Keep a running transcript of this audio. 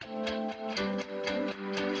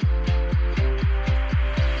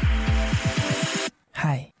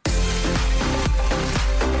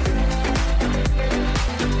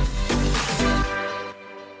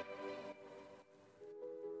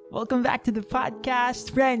welcome back to the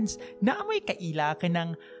podcast. Friends, naamoy kaila ka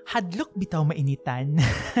ng hadlok bitaw mainitan.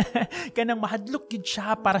 Kanang mahadlok yun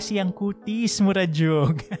siya para siyang kutis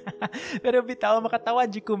muradyog. Pero bitaw makatawa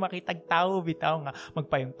di ko makitag tao bitaw nga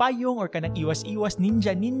magpayong-payong or kanang iwas-iwas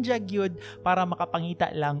ninja gyud para makapangita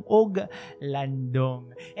lang og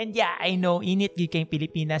landong. And yeah, I know init gyud kay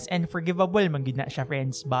Pilipinas and forgivable man gyud na siya,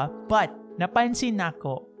 friends ba? But napansin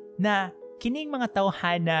nako na kining mga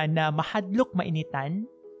tawhana na mahadlok mainitan,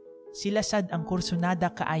 sila sad ang kursunada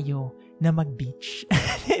kaayo na mag-beach.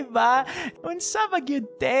 Diba? Unsa ba gyud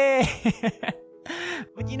te?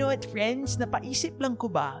 But you know what, friends? Napaisip lang ko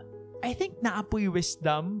ba? I think naapoy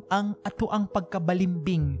wisdom ang ato ang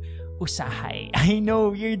pagkabalimbing usahay. I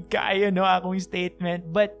know, weird kaayo no akong statement,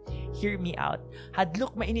 but hear me out.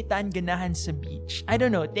 Hadlok mainitan ganahan sa beach. I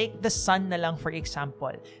don't know, take the sun na lang for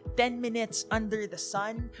example. 10 minutes under the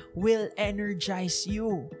sun will energize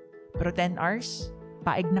you. Pero 10 hours,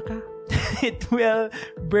 paig na ka. It will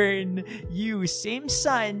burn you. Same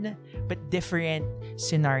sun, but different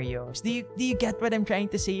scenarios. Do you get what I'm trying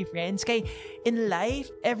to say, friends? Kay in life,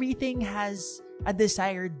 everything has a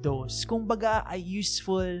desired dose. Kumbaga, a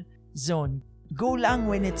useful zone. Go lang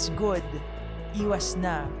when it's good. Iwas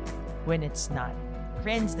na when it's not.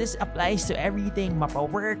 Friends, this applies to everything.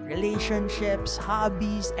 Mapa-work, relationships,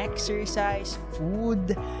 hobbies, exercise,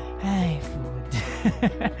 food. Ay, food.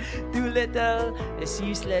 Too little is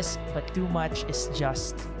useless, but too much is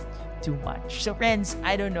just too much. So friends,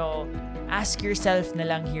 I don't know. Ask yourself na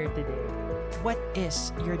lang here today. What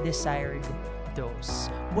is your desired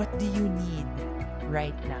dose? What do you need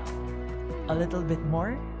right now? A little bit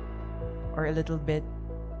more? Or a little bit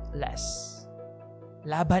less?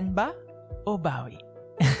 Laban ba? O bawi?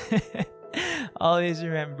 Always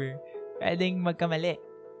remember, pwedeng magkamali,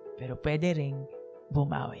 pero pwede ring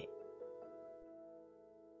bumawi.